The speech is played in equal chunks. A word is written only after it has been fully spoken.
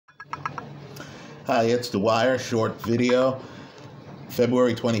Hi, it's Dwyer, short video,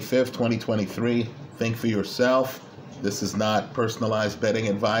 February 25th, 2023. Think for yourself. This is not personalized betting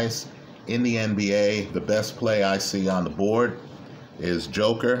advice. In the NBA, the best play I see on the board is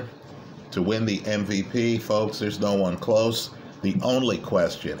Joker to win the MVP. Folks, there's no one close. The only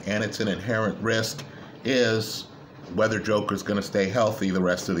question, and it's an inherent risk, is whether Joker's going to stay healthy the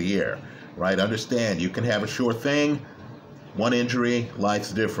rest of the year. Right? Understand, you can have a sure thing. One injury,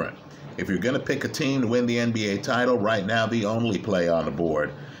 life's different. If you're going to pick a team to win the NBA title, right now the only play on the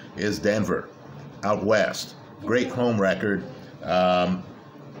board is Denver, out west. Great home record.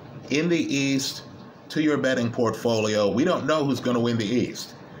 In the East, to your betting portfolio, we don't know who's going to win the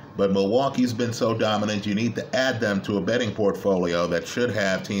East. But Milwaukee's been so dominant, you need to add them to a betting portfolio that should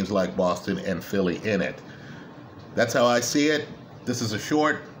have teams like Boston and Philly in it. That's how I see it. This is a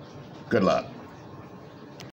short. Good luck.